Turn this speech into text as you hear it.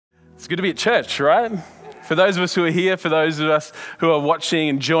It's good to be at church, right? For those of us who are here, for those of us who are watching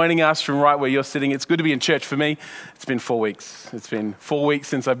and joining us from right where you're sitting, it's good to be in church. For me, it's been 4 weeks. It's been 4 weeks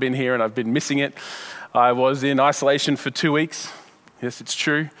since I've been here and I've been missing it. I was in isolation for 2 weeks. Yes, it's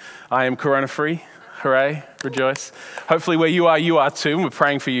true. I am corona-free. Hooray, rejoice. Hopefully where you are too. And we're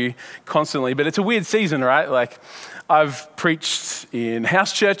praying for you constantly. But it's a weird season, right? Like, I've preached in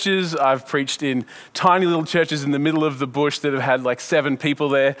house churches. I've preached in tiny little churches in the middle of the bush that have had like 7 people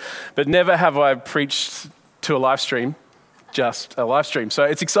there. But never have I preached to a live stream, just a live stream. So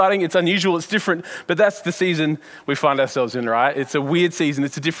it's exciting, it's unusual, it's different. But that's the season we find ourselves in, right? It's a weird season,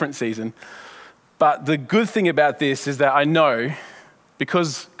 it's a different season. But the good thing about this is that I know,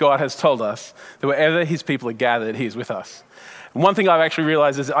 because God has told us, that wherever his people are gathered, he is with us. And one thing I've actually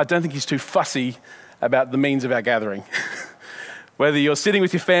realized is I don't think he's too fussy about the means of our gathering. Whether you're sitting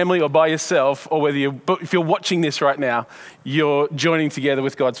with your family or by yourself, or whether if you're watching this right now, you're joining together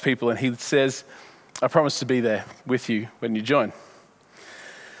with God's people. And he says, I promise to be there with you when you join.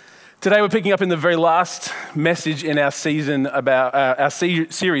 Today we're picking up in the very last message in our season about our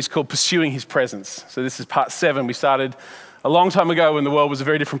series called Pursuing His Presence. So this is part 7. We started a long time ago when the world was a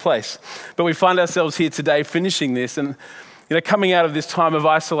very different place. But we find ourselves here today finishing this. And coming out of this time of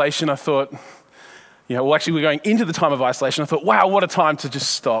isolation, I thought, we're going into the time of isolation. I thought, wow, what a time to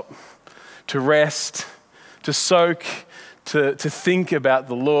just stop, to rest, to soak, to think about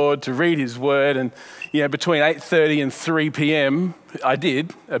the Lord, to read his word. And between 8:30 and 3 p.m., I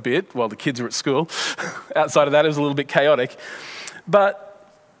did a bit while the kids were at school. Outside of that, it was a little bit chaotic.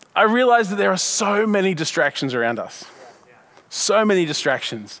 But I realized that there are so many distractions around us. So many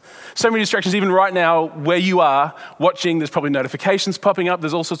distractions. So many distractions even right now where you are watching. There's probably notifications popping up.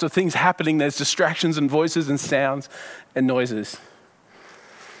 There's all sorts of things happening. There's distractions and voices and sounds and noises.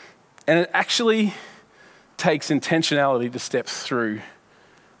 And it actually takes intentionality to step through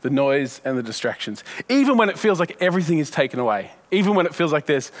the noise and the distractions. Even when it feels like everything is taken away. Even when it feels like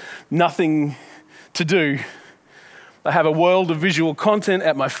there's nothing to do. I have a world of visual content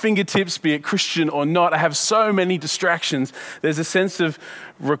at my fingertips, be it Christian or not. I have so many distractions. There's a sense of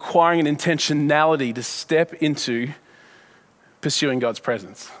requiring an intentionality to step into pursuing God's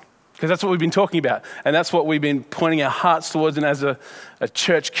presence. Because that's what we've been talking about. And that's what we've been pointing our hearts towards. And as a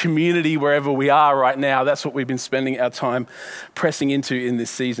church community, wherever we are right now, that's what we've been spending our time pressing into in this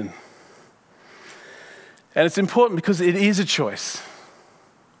season. And it's important because it is a choice.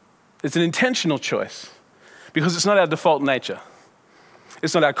 It's an intentional choice. Because it's not our default nature.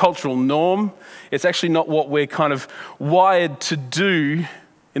 It's not our cultural norm. It's actually not what we're kind of wired to do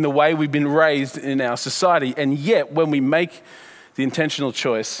in the way we've been raised in our society. And yet, when we make the intentional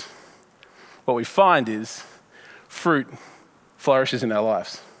choice, what we find is fruit flourishes in our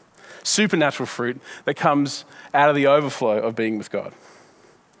lives. Supernatural fruit that comes out of the overflow of being with God.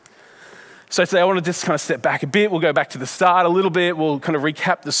 So today I want to just kind of step back a bit. We'll go back to the start a little bit. We'll kind of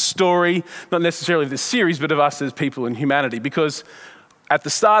recap the story, not necessarily of this series, but of us as people in humanity. Because at the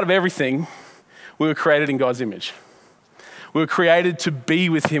start of everything, we were created in God's image. We were created to be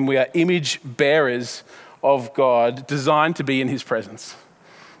with him. We are image bearers of God, designed to be in his presence.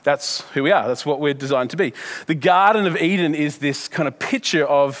 That's who we are. That's what we're designed to be. The Garden of Eden is this kind of picture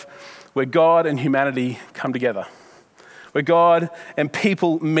of where God and humanity come together. Where God and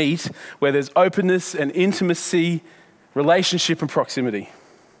people meet, where there's openness and intimacy, relationship and proximity.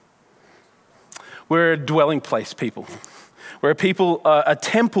 We're a dwelling place people. We're a people, a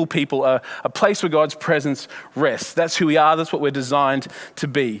temple people, a place where God's presence rests. That's who we are, that's what we're designed to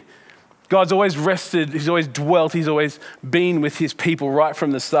be. God's always rested, he's always dwelt, he's always been with his people right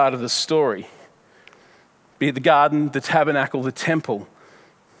from the start of the story. Be it the garden, the tabernacle, the temple.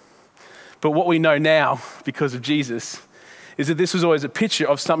 But what we know now, because of Jesus, is that this was always a picture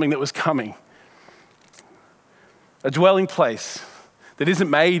of something that was coming. A dwelling place that isn't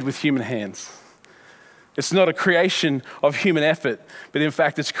made with human hands. It's not a creation of human effort, but in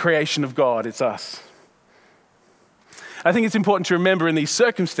fact it's a creation of God, it's us. I think it's important to remember in these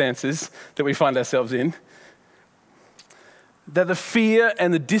circumstances that we find ourselves in, that the fear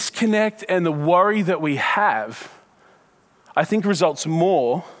and the disconnect and the worry that we have, I think results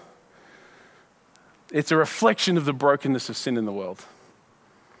more. It's a reflection of the brokenness of sin in the world.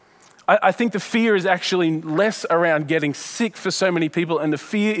 I think the fear is actually less around getting sick for so many people, and the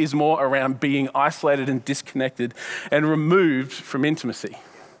fear is more around being isolated and disconnected and removed from intimacy.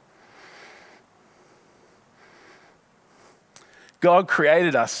 God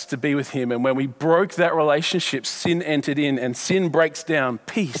created us to be with him, and when we broke that relationship, sin entered in, and sin breaks down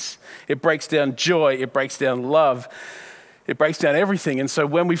peace. It breaks down joy. It breaks down love. It breaks down everything. And so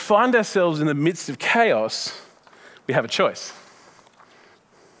when we find ourselves in the midst of chaos, we have a choice.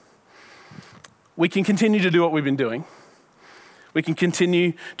 we can continue to do what we've been doing. We can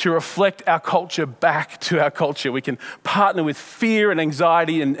continue to reflect our culture back to our culture. We can partner with fear and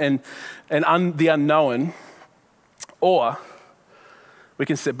anxiety and the unknown, or we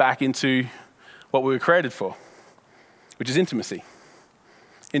can step back into what we were created for, which is intimacy.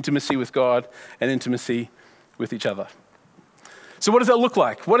 Intimacy with God and intimacy with each other. So what does that look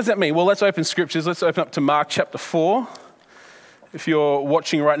like? What does that mean? Well, let's open scriptures. Let's open up to Mark chapter 4. If you're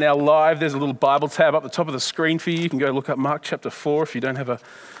watching right now live, there's a little Bible tab up the top of the screen for you. You can go look up Mark chapter 4 if you don't have a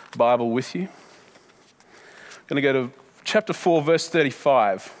Bible with you. I'm going to go to chapter 4, verse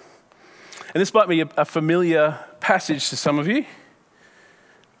 35. And this might be a familiar passage to some of you,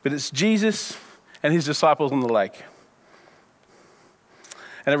 but it's Jesus and his disciples on the lake.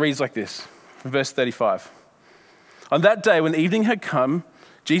 And it reads like this, verse 35. On that day, when evening had come,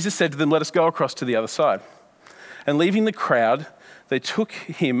 Jesus said to them, "Let us go across to the other side." And leaving the crowd, they took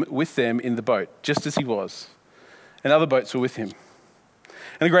him with them in the boat, just as he was. And other boats were with him.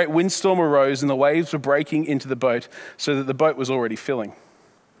 And a great windstorm arose, and the waves were breaking into the boat, so that the boat was already filling.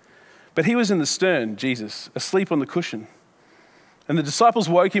 But he was in the stern, Jesus, asleep on the cushion. And the disciples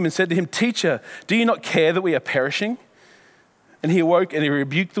woke him and said to him, "Teacher, do you not care that we are perishing?" And he awoke and he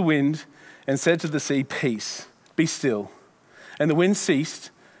rebuked the wind and said to the sea, "Peace, be still." And the wind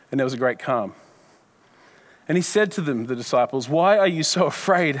ceased, and there was a great calm. And he said to them, the disciples, "Why are you so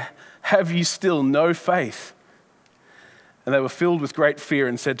afraid? Have you still no faith?" And they were filled with great fear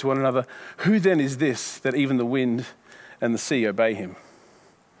and said to one another, "Who then is this that even the wind and the sea obey him?"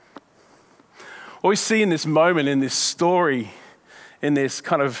 What we see in this moment, in this story, in this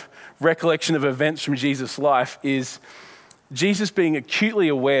kind of recollection of events from Jesus' life is Jesus being acutely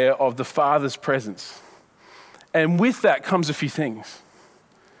aware of the Father's presence. And with that comes a few things.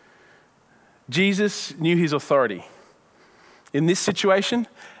 Jesus knew his authority. In this situation,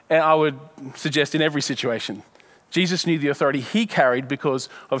 and I would suggest in every situation, Jesus knew the authority he carried because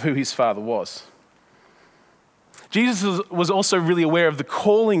of who his Father was. Jesus was also really aware of the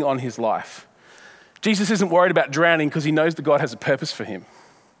calling on his life. Jesus isn't worried about drowning because he knows that God has a purpose for him.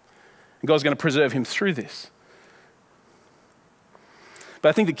 And God's going to preserve him through this. But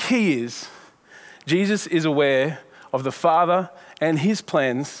I think the key is Jesus is aware of the Father and his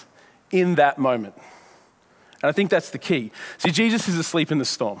plans in that moment. And I think that's the key. See, Jesus is asleep in the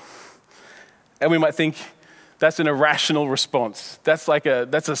storm. And we might think that's an irrational response. That's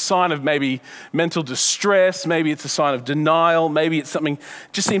a sign of maybe mental distress. Maybe it's a sign of denial. Maybe it's something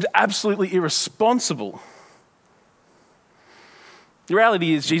just seems absolutely irresponsible. The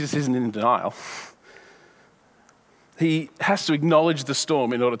reality is Jesus isn't in denial. He has to acknowledge the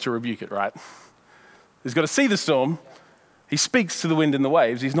storm in order to rebuke it, right? He's got to see the storm. He speaks to the wind and the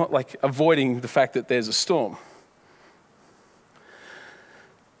waves. He's not like avoiding the fact that there's a storm.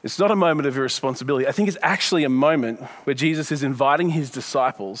 It's not a moment of irresponsibility. I think it's actually a moment where Jesus is inviting his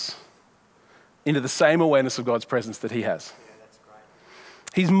disciples into the same awareness of God's presence that he has. Yeah, that's great.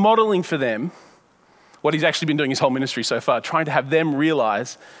 He's modeling for them what he's actually been doing his whole ministry so far, trying to have them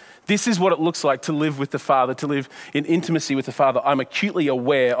realize this is what it looks like to live with the Father, to live in intimacy with the Father. I'm acutely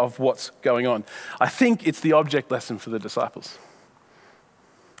aware of what's going on. I think it's the object lesson for the disciples.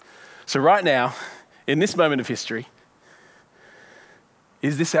 So right now, in this moment of history,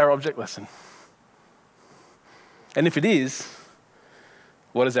 is this our object lesson? And if it is,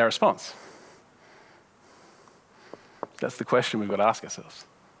 what is our response? That's the question we've got to ask ourselves.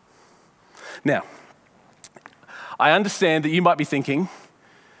 Now, I understand that you might be thinking,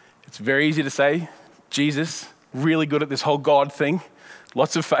 it's very easy to say, Jesus, really good at this whole God thing,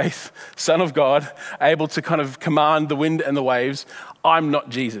 lots of faith, Son of God, able to kind of command the wind and the waves. I'm not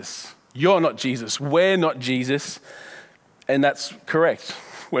Jesus. You're not Jesus. We're not Jesus. And that's correct.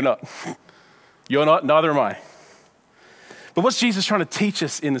 We're not. You're not, neither am I. But what's Jesus trying to teach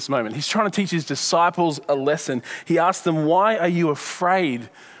us in this moment? He's trying to teach his disciples a lesson. He asks them, why are you afraid?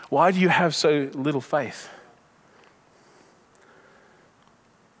 Why do you have so little faith?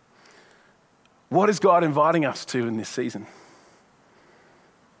 What is God inviting us to in this season?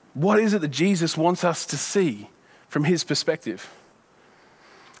 What is it that Jesus wants us to see from his perspective?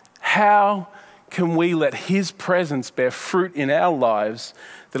 How can we let his presence bear fruit in our lives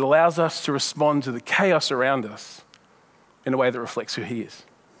that allows us to respond to the chaos around us in a way that reflects who he is?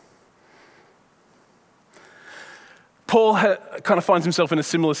 Paul kind of finds himself in a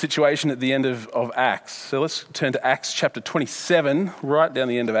similar situation at the end of Acts. So let's turn to Acts chapter 27, right down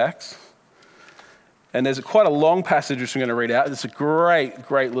the end of Acts. And there's quite a long passage which I'm going to read out. It's a great,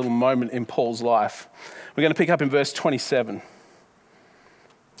 great little moment in Paul's life. We're going to pick up in verse 27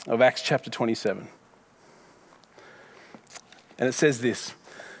 of Acts chapter 27. And it says this: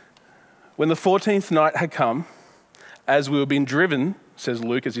 When the 14th night had come, as we were being driven, says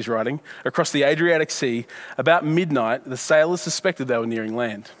Luke as he's writing, across the Adriatic Sea, about midnight, the sailors suspected they were nearing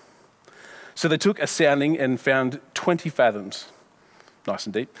land. So they took a sounding and found 20 fathoms. Nice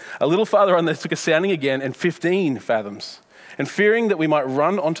and deep. A little farther on, they took a sounding again and 15 fathoms. And fearing that we might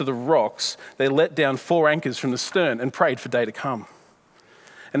run onto the rocks, they let down 4 anchors from the stern and prayed for day to come.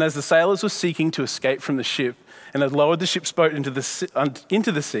 And as the sailors were seeking to escape from the ship and had lowered the ship's boat into the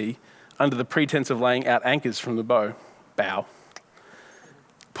sea under the pretense of laying out anchors from the bow,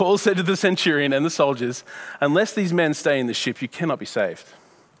 Paul said to the centurion and the soldiers, "Unless these men stay in the ship, you cannot be saved."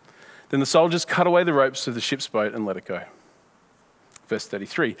 Then the soldiers cut away the ropes of the ship's boat and let it go. Verse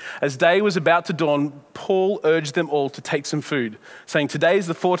 33, as day was about to dawn, Paul urged them all to take some food, saying, "Today is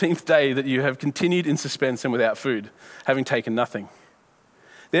the 14th day that you have continued in suspense and without food, having taken nothing.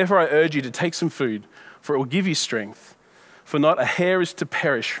 Therefore I urge you to take some food, for it will give you strength, for not a hair is to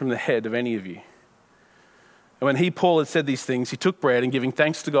perish from the head of any of you." And when he, Paul, had said these things, he took bread and giving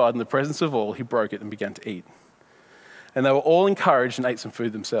thanks to God in the presence of all, he broke it and began to eat. And they were all encouraged and ate some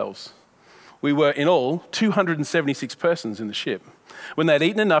food themselves. We were in all 276 persons in the ship. When they had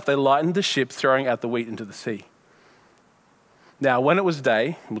eaten enough, they lightened the ship, throwing out the wheat into the sea. Now, when it was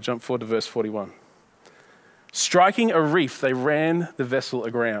day, and we'll jump forward to verse 41, striking a reef, they ran the vessel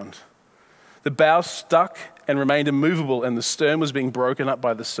aground. The bow stuck and remained immovable, and the stern was being broken up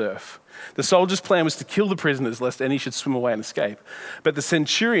by the surf. The soldiers' plan was to kill the prisoners, lest any should swim away and escape. But the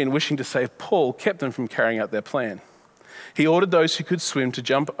centurion, wishing to save Paul, kept them from carrying out their plan. He ordered those who could swim to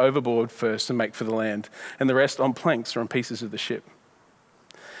jump overboard first and make for the land, and the rest on planks or on pieces of the ship.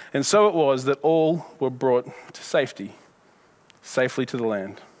 And so it was that all were brought to safely to the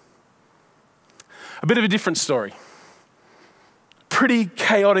land. A bit of a different story. Pretty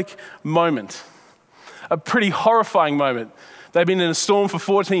chaotic moment. A pretty horrifying moment. They've been in a storm for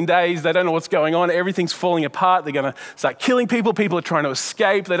 14 days. They don't know what's going on. Everything's falling apart. They're going to start killing people. People are trying to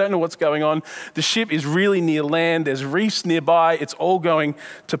escape. They don't know what's going on. The ship is really near land. There's reefs nearby. It's all going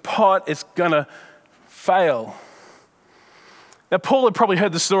to pot. It's going to fail. Now, Paul had probably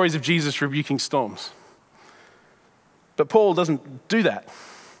heard the stories of Jesus rebuking storms. But Paul doesn't do that,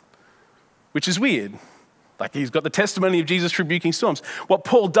 which is weird. Like, he's got the testimony of Jesus rebuking storms. What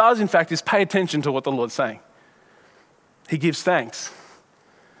Paul does, in fact, is pay attention to what the Lord's saying. He gives thanks.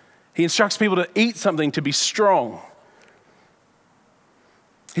 He instructs people to eat something, to be strong.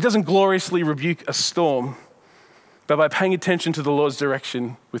 He doesn't gloriously rebuke a storm, but by paying attention to the Lord's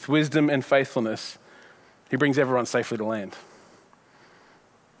direction with wisdom and faithfulness, he brings everyone safely to land.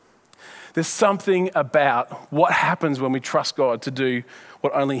 There's something about what happens when we trust God to do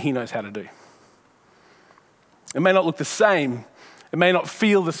what only he knows how to do. It may not look the same. It may not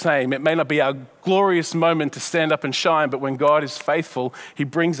feel the same. It may not be our glorious moment to stand up and shine, but when God is faithful, he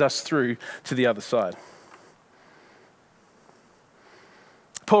brings us through to the other side.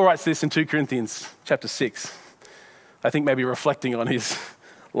 Paul writes this in 2 Corinthians chapter 6, I think maybe reflecting on his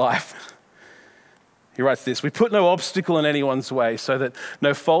life. He writes this, "We put no obstacle in anyone's way so that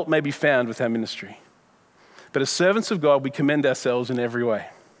no fault may be found with our ministry. But as servants of God, we commend ourselves in every way.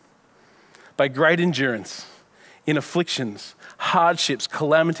 By great endurance, in afflictions, hardships,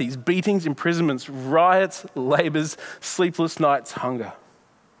 calamities, beatings, imprisonments, riots, labors, sleepless nights, hunger.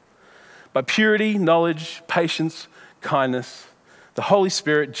 By purity, knowledge, patience, kindness, the Holy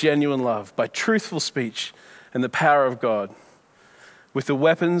Spirit, genuine love, by truthful speech and the power of God, with the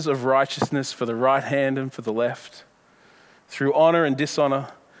weapons of righteousness for the right hand and for the left, through honor and dishonor,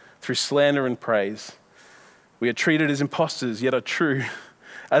 through slander and praise. We are treated as impostors, yet are true,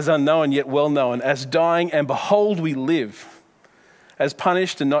 as unknown, yet well known, as dying, and behold, we live, as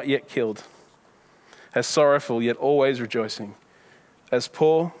punished and not yet killed, as sorrowful, yet always rejoicing, as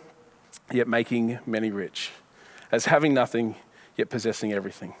poor, yet making many rich, as having nothing, yet possessing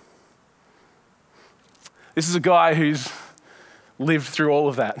everything." This is a guy who's lived through all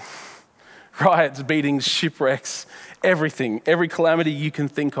of that. Riots, beatings, shipwrecks, everything, every calamity you can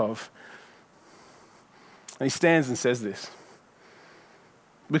think of. And he stands and says this.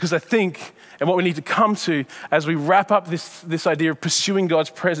 Because I think, and what we need to come to as we wrap up this idea of pursuing God's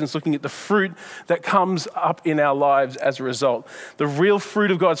presence, looking at the fruit that comes up in our lives as a result. The real fruit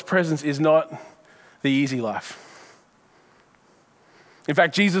of God's presence is not the easy life. In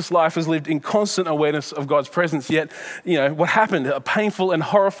fact, Jesus' life was lived in constant awareness of God's presence, yet, what happened? A painful and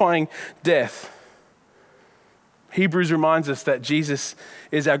horrifying death. Hebrews reminds us that Jesus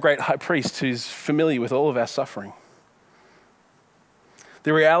is our great high priest who's familiar with all of our suffering.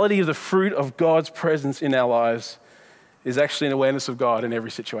 The reality of the fruit of God's presence in our lives is actually an awareness of God in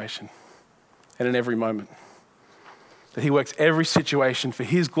every situation and in every moment. that he works every situation for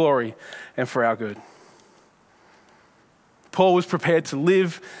his glory and for our good. Paul was prepared to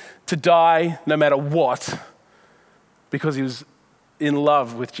live, to die, no matter what, because he was in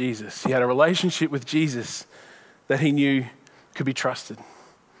love with Jesus. He had a relationship with Jesus that he knew could be trusted.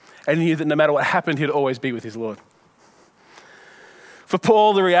 And he knew that no matter what happened, he'd always be with his Lord. For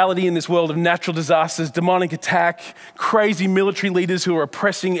Paul, the reality in this world of natural disasters, demonic attack, crazy military leaders who are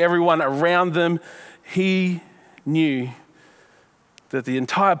oppressing everyone around them, he knew that the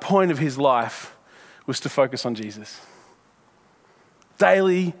entire point of his life was to focus on Jesus.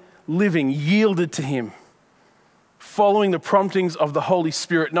 Daily living yielded to him, following the promptings of the Holy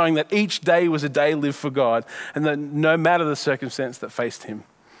Spirit, knowing that each day was a day lived for God, and that no matter the circumstance that faced him,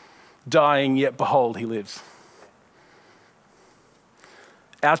 dying, yet behold, he lives.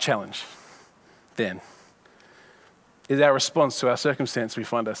 Our challenge, then, is our response to our circumstance we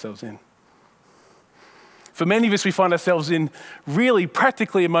find ourselves in. For many of us, we find ourselves in really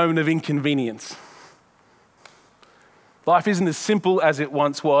practically a moment of inconvenience. Life isn't as simple as it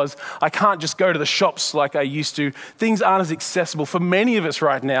once was. I can't just go to the shops like I used to. Things aren't as accessible. For many of us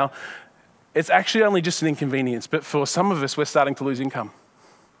right now, it's actually only just an inconvenience. But for some of us, we're starting to lose income.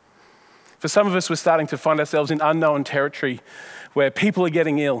 For some of us, we're starting to find ourselves in unknown territory where people are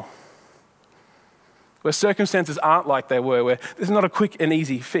getting ill, where circumstances aren't like they were, where there's not a quick and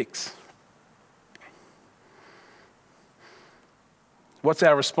easy fix. What's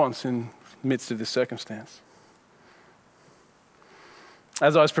our response in the midst of this circumstance?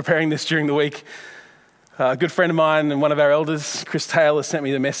 As I was preparing this during the week, a good friend of mine and one of our elders, Chris Taylor, sent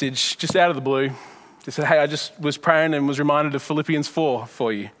me the message just out of the blue. He said, hey, I just was praying and was reminded of Philippians 4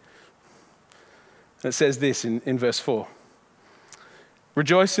 for you. And it says this in verse 4.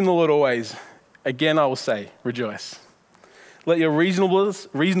 Rejoice in the Lord always. Again, I will say, rejoice. Let your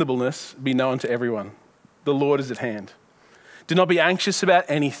reasonableness be known to everyone. The Lord is at hand. Do not be anxious about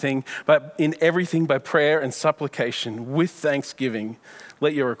anything, but in everything by prayer and supplication, with thanksgiving,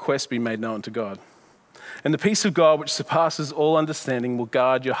 let your requests be made known to God. And the peace of God, which surpasses all understanding, will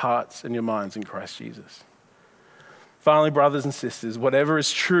guard your hearts and your minds in Christ Jesus. Finally, brothers and sisters, whatever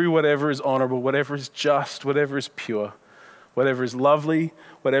is true, whatever is honorable, whatever is just, whatever is pure, whatever is lovely,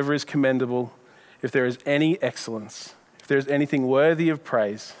 whatever is commendable, if there is any excellence, if there is anything worthy of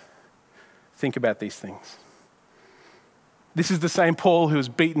praise, think about these things. This is the same Paul who was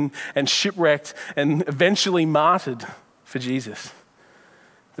beaten and shipwrecked and eventually martyred for Jesus.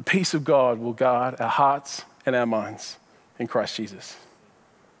 The peace of God will guard our hearts and our minds in Christ Jesus.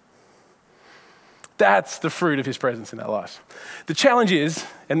 That's the fruit of his presence in our lives. The challenge is,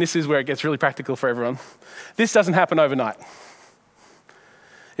 and this is where it gets really practical for everyone, this doesn't happen overnight.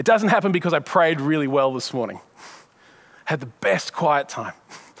 It doesn't happen because I prayed really well this morning. Had the best quiet time.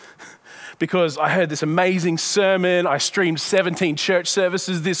 Because I heard this amazing sermon. I streamed 17 church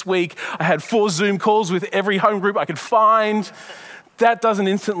services this week. I had 4 Zoom calls with every home group I could find. That doesn't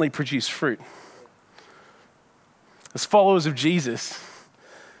instantly produce fruit. As followers of Jesus,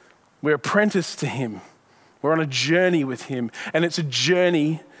 we're apprenticed to him. We're on a journey with him. And it's a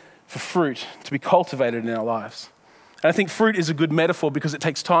journey for fruit to be cultivated in our lives. And I think fruit is a good metaphor because it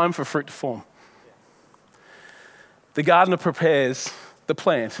takes time for fruit to form. The gardener prepares the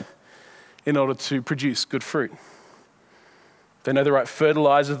plant in order to produce good fruit. They know the right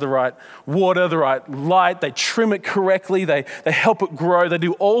fertilizer, the right water, the right light. They trim it correctly. They help it grow. They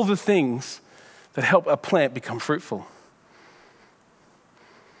do all the things that help a plant become fruitful.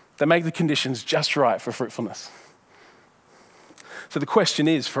 They make the conditions just right for fruitfulness. So the question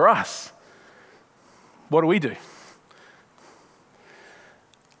is, for us, what do we do?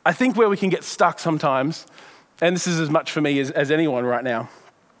 I think where we can get stuck sometimes, and this is as much for me as anyone right now,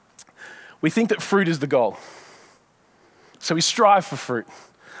 we think that fruit is the goal. So we strive for fruit.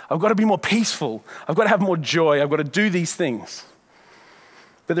 I've got to be more peaceful. I've got to have more joy. I've got to do these things.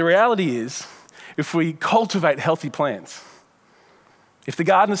 But the reality is, if we cultivate healthy plants, if the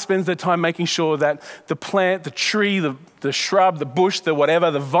gardener spends their time making sure that the plant, the tree, the shrub, the bush, the whatever,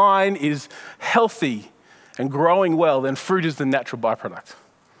 the vine is healthy and growing well, then fruit is the natural byproduct.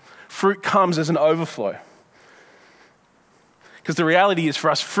 Fruit comes as an overflow. Because the reality is, for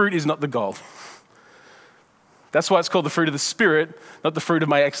us, fruit is not the goal. That's why it's called the fruit of the Spirit, not the fruit of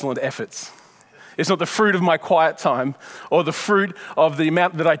my excellent efforts. It's not the fruit of my quiet time or the fruit of the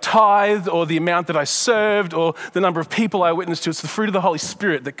amount that I tithed or the amount that I served or the number of people I witnessed to. It's the fruit of the Holy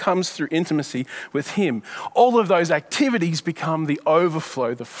Spirit that comes through intimacy with him. All of those activities become the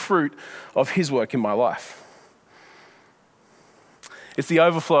overflow, the fruit of his work in my life. It's the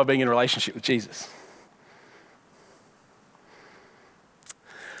overflow of being in a relationship with Jesus.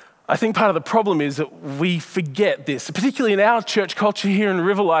 I think part of the problem is that we forget this, particularly in our church culture here in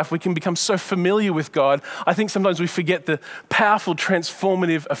River Life. We can become so familiar with God. I think sometimes we forget the powerful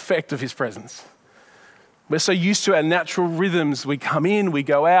transformative effect of his presence. We're so used to our natural rhythms. We come in, we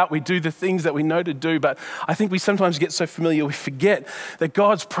go out, we do the things that we know to do. But I think we sometimes get so familiar, we forget that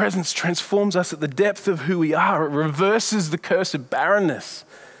God's presence transforms us at the depth of who we are. It reverses the curse of barrenness.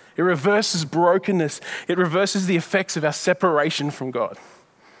 It reverses brokenness. It reverses the effects of our separation from God.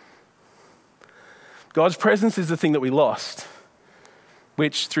 God's presence is the thing that we lost,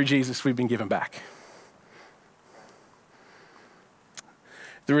 which through Jesus we've been given back.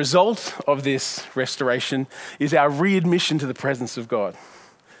 The result of this restoration is our readmission to the presence of God.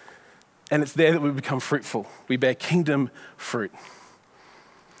 And it's there that we become fruitful. We bear kingdom fruit.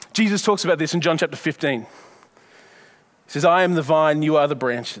 Jesus talks about this in John chapter 15. He says, I am the vine, you are the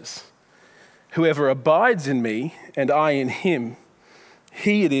branches. Whoever abides in me and I in him,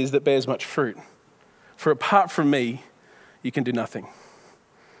 he it is that bears much fruit. For apart from me, you can do nothing.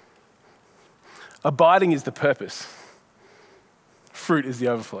 Abiding is the purpose. Fruit is the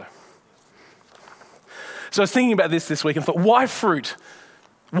overflow. So I was thinking about this week and thought, why fruit?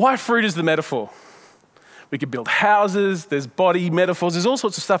 Why fruit is the metaphor? We could build houses, there's body metaphors, there's all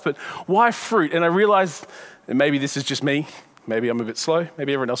sorts of stuff, but why fruit? And I realized, and maybe this is just me, maybe I'm a bit slow,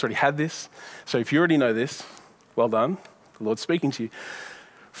 maybe everyone else already had this. So if you already know this, well done, the Lord's speaking to you.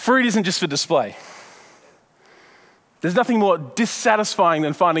 Fruit isn't just for display. There's nothing more dissatisfying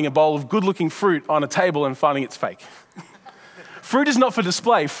than finding a bowl of good-looking fruit on a table and finding it's fake. Fruit is not for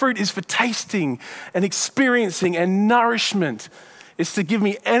display. Fruit is for tasting and experiencing and nourishment. It's to give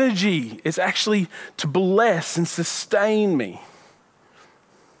me energy. It's actually to bless and sustain me.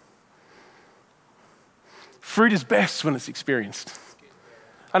 Fruit is best when it's experienced.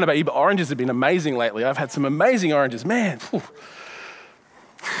 I don't know about you, but oranges have been amazing lately. I've had some amazing oranges. Man, whew.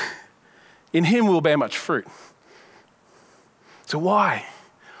 In him we'll bear much fruit. So why?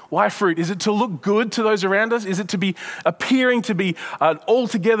 Why fruit? Is it to look good to those around us? Is it to be appearing to be an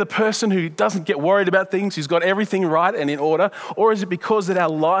altogether person who doesn't get worried about things, who's got everything right and in order? Or is it because that our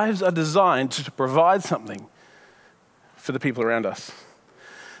lives are designed to provide something for the people around us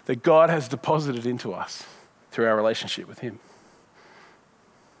that God has deposited into us through our relationship with him?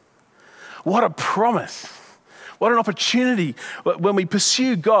 What a promise. What an opportunity. When we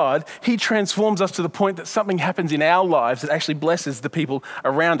pursue God, he transforms us to the point that something happens in our lives that actually blesses the people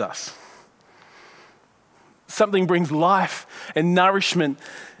around us. Something brings life and nourishment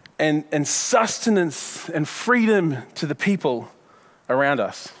and sustenance and freedom to the people around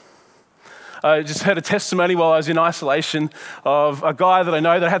us. I just heard a testimony while I was in isolation of a guy that I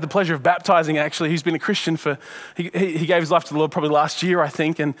know that I had the pleasure of baptizing actually, who's been a Christian he gave his life to the Lord probably last year, I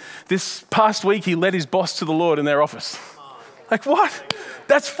think, and this past week he led his boss to the Lord in their office. Like what?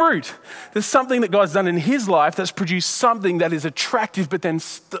 That's fruit. There's something that God's done in his life that's produced something that is attractive but then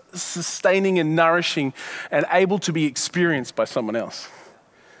sustaining and nourishing and able to be experienced by someone else.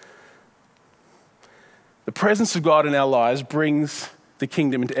 The presence of God in our lives brings the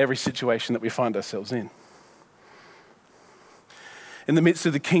kingdom into every situation that we find ourselves in. In the midst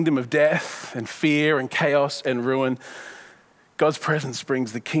of the kingdom of death and fear and chaos and ruin, God's presence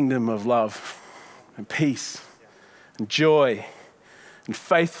brings the kingdom of love and peace and joy and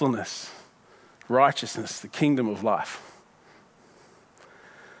faithfulness, righteousness, the kingdom of life.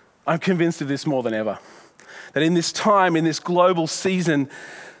 I'm convinced of this more than ever, that in this time, in this global season,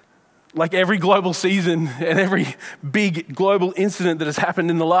 like every global season and every big global incident that has happened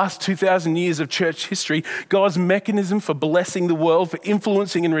in the last 2,000 years of church history, God's mechanism for blessing the world, for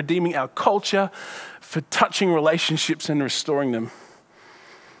influencing and redeeming our culture, for touching relationships and restoring them,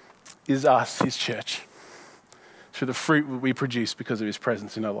 is us, his church, through the fruit we produce because of his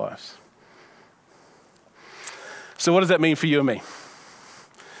presence in our lives. So what does that mean for you and me?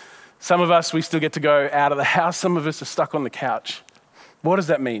 Some of us, we still get to go out of the house. Some of us are stuck on the couch. What does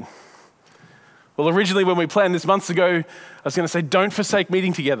that mean? Well, originally when we planned this months ago, I was going to say, don't forsake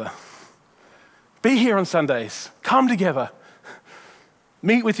meeting together. Be here on Sundays. Come together.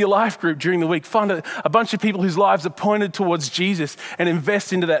 Meet with your life group during the week. Find a bunch of people whose lives are pointed towards Jesus and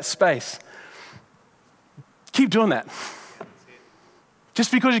invest into that space. Keep doing that.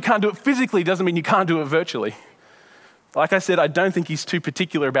 Just because you can't do it physically doesn't mean you can't do it virtually. Like I said, I don't think he's too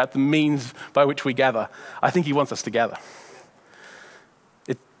particular about the means by which we gather. I think he wants us to gather.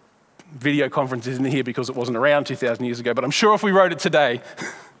 Video conference isn't here because it wasn't around 2,000 years ago, but I'm sure if we wrote it today,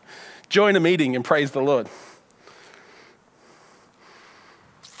 join a meeting and praise the Lord.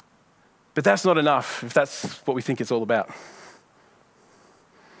 But that's not enough if that's what we think it's all about.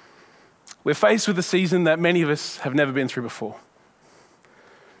 We're faced with a season that many of us have never been through before.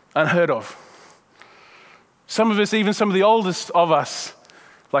 unheard of. Some of us, even some of the oldest of us,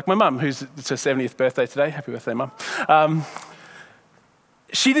 like my mum, it's her 70th birthday today. Happy birthday, Mum.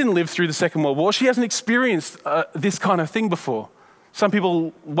 She didn't live through the Second World War. She hasn't experienced this kind of thing before. Some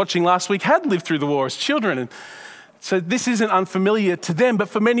people watching last week had lived through the war as children, and so this isn't unfamiliar to them, but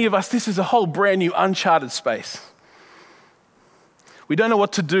for many of us, this is a whole brand new uncharted space. We don't know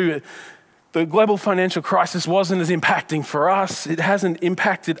what to do. The global financial crisis wasn't as impacting for us. It hasn't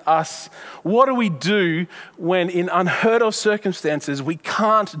impacted us. What do we do when in unheard of circumstances, we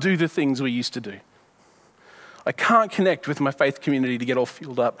can't do the things we used to do? I can't connect with my faith community to get all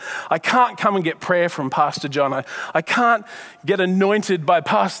fueled up. I can't come and get prayer from Pastor John. I can't get anointed by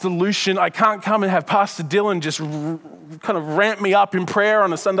Pastor Lucian. I can't come and have Pastor Dylan just kind of ramp me up in prayer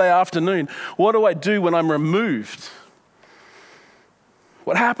on a Sunday afternoon. What do I do when I'm removed?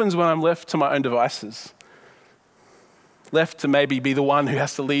 What happens when I'm left to my own devices? Left to maybe be the one who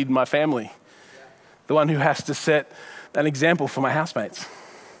has to lead my family, the one who has to set an example for my housemates,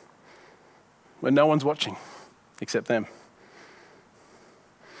 when no one's watching except them.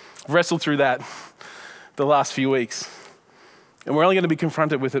 I've wrestled through that the last few weeks, and we're only going to be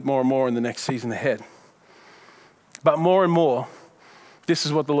confronted with it more and more in the next season ahead. But more and more, this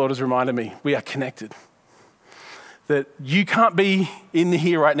is what the Lord has reminded me. We are connected. That you can't be in the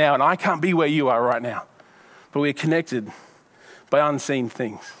here right now, and I can't be where you are right now. But we are connected by unseen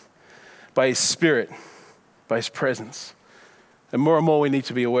things, by His Spirit, by His presence. And more we need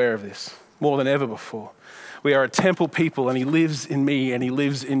to be aware of this, more than ever before. We are a temple people, and He lives in me and He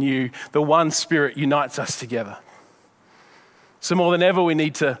lives in you. The one Spirit unites us together. So more than ever, we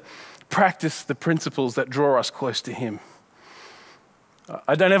need to practice the principles that draw us close to Him.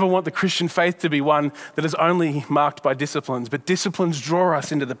 I don't ever want the Christian faith to be one that is only marked by disciplines, but disciplines draw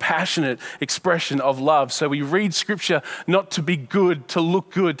us into the passionate expression of love. So we read Scripture not to be good, to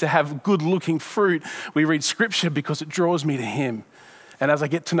look good, to have good looking fruit. We read Scripture because it draws me to Him. And as I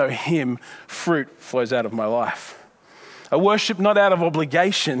get to know Him, fruit flows out of my life. I worship not out of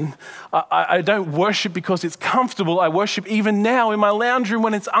obligation. I don't worship because it's comfortable. I worship even now in my lounge room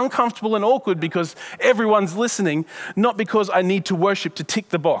when it's uncomfortable and awkward because everyone's listening, not because I need to worship to tick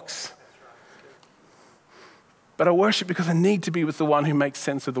the box. But I worship because I need to be with the one who makes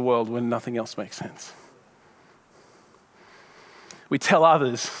sense of the world when nothing else makes sense. We tell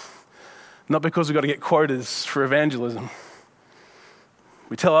others, not because we've got to get quotas for evangelism.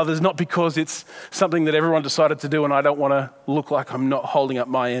 We tell others not because it's something that everyone decided to do and I don't want to look like I'm not holding up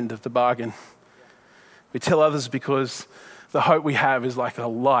my end of the bargain. We tell others because the hope we have is like a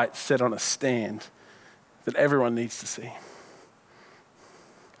light set on a stand that everyone needs to see.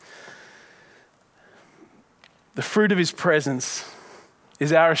 The fruit of His presence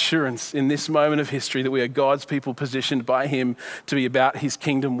is our assurance in this moment of history that we are God's people positioned by Him to be about His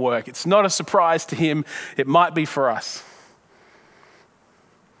kingdom work. It's not a surprise to Him. It might be for us.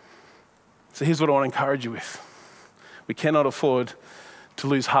 So here's what I want to encourage you with. We cannot afford to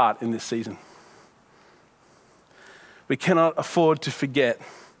lose heart in this season. We cannot afford to forget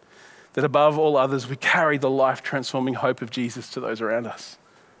that above all others, we carry the life-transforming hope of Jesus to those around us.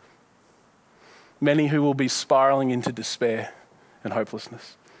 Many who will be spiraling into despair and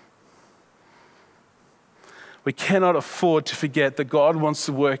hopelessness. We cannot afford to forget that God wants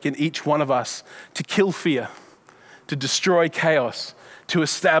to work in each one of us to kill fear, to destroy chaos, to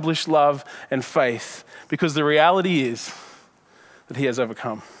establish love and faith, because the reality is that He has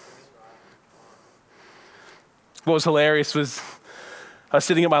overcome. What was hilarious was I was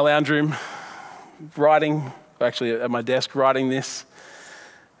sitting at my lounge room writing, actually at my desk writing this,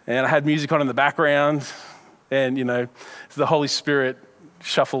 and I had music on in the background, and the Holy Spirit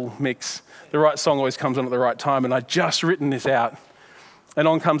shuffle mix. The right song always comes on at the right time, and I'd just written this out, and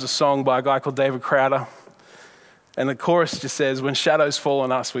on comes a song by a guy called David Crowder. And the chorus just says, when shadows fall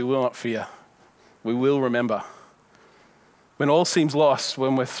on us, we will not fear. We will remember. When all seems lost,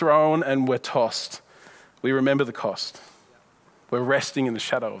 when we're thrown and we're tossed, we remember the cost. We're resting in the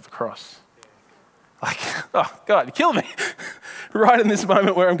shadow of the cross. Like, oh, God, you killed me. Right in this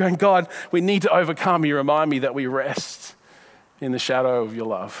moment where I'm going, God, we need to overcome. You remind me that we rest in the shadow of your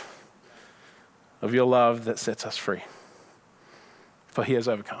love that sets us free. For He has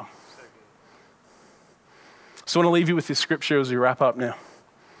overcome. So I want to leave you with this scripture as we wrap up now.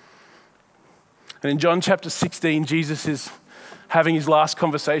 And in John chapter 16, Jesus is having His last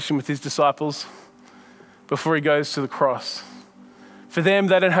conversation with His disciples before He goes to the cross. For them,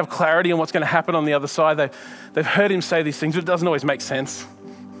 they don't have clarity on what's going to happen on the other side. They've heard Him say these things, but it doesn't always make sense.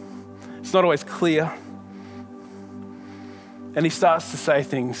 It's not always clear. And He starts to say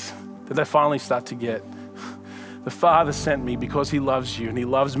things that they finally start to get. The Father sent me because he loves you and he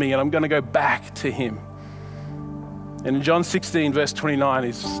loves me, and I'm going to go back to him. And in John 16, verse 29,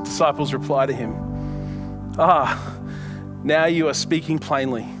 his disciples reply to him, now you are speaking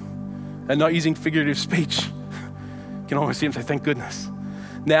plainly and not using figurative speech. You can almost see him say, thank goodness.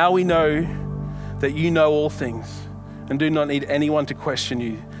 Now we know that you know all things and do not need anyone to question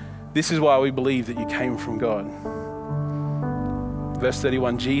you. This is why we believe that you came from God. Verse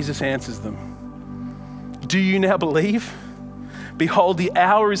 31, Jesus answers them, do you now believe? Behold, the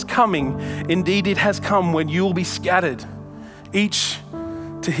hour is coming. Indeed, it has come when you will be scattered, each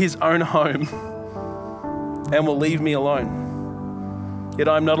to his own home, and will leave me alone. Yet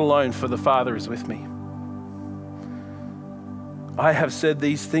I'm not alone, for the Father is with me. I have said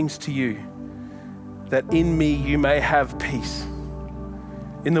these things to you, that in me you may have peace.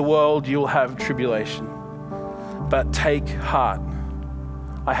 In the world you will have tribulation, but take heart.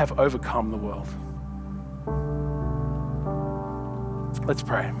 I have overcome the world. Let's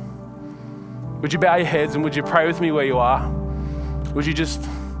pray. Would you bow your heads and would you pray with me where you are? Would you just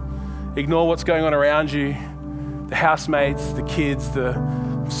ignore what's going on around you, the housemates, the kids, the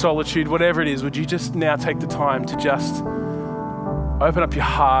solitude, whatever it is? Would you just now take the time to just open up your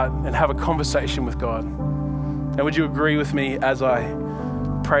heart and have a conversation with God? And would you agree with me as I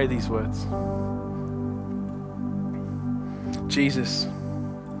pray these words? Jesus,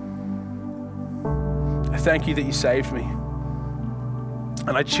 I thank you that you saved me.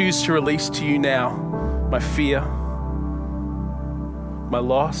 And I choose to release to you now my fear, my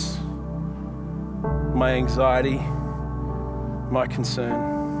loss, my anxiety, my concern.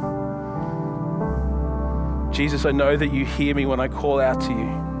 Jesus, I know that you hear me when I call out to you.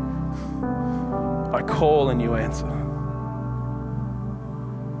 I call and you answer.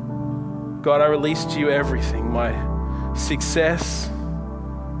 God, I release to you everything, my success,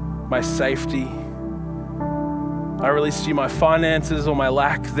 my safety. I release to you my finances or my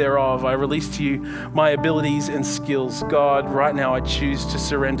lack thereof. I release to you my abilities and skills. God, right now I choose to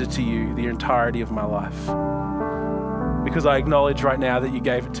surrender to you the entirety of my life, because I acknowledge right now that you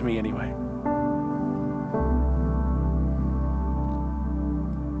gave it to me anyway.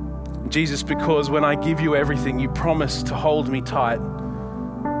 Jesus, because when I give you everything, you promise to hold me tight.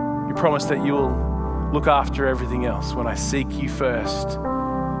 You promise that you will look after everything else. When I seek you first,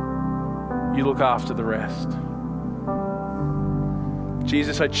 you look after the rest.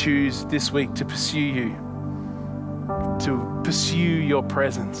 Jesus, I choose this week to pursue you, to pursue your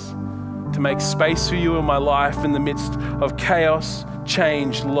presence, to make space for you in my life in the midst of chaos,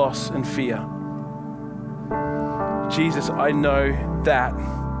 change, loss, and fear. Jesus, I know that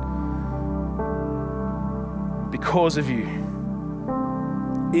because of you,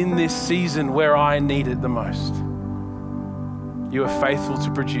 in this season where I need it the most, you are faithful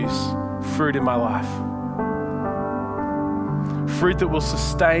to produce fruit in my life. Fruit that will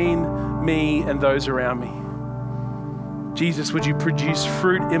sustain me and those around me. Jesus, would you produce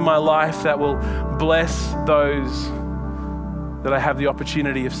fruit in my life that will bless those that I have the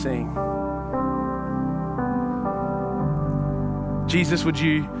opportunity of seeing? Jesus, would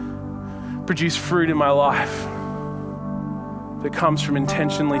you produce fruit in my life that comes from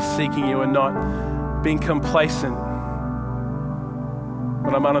intentionally seeking you and not being complacent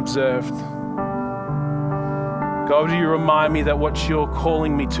when I'm unobserved? God, would you remind me that what you're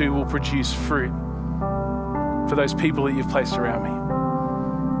calling me to will produce fruit for those people that you've placed around me,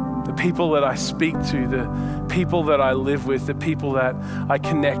 the people that I speak to, the people that I live with, the people that I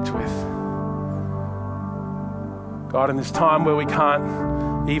connect with. God, in this time where we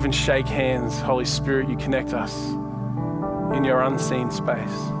can't even shake hands, Holy Spirit, you connect us in your unseen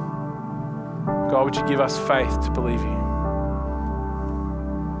space. God, would you give us faith to believe you?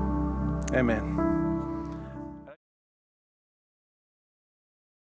 Amen.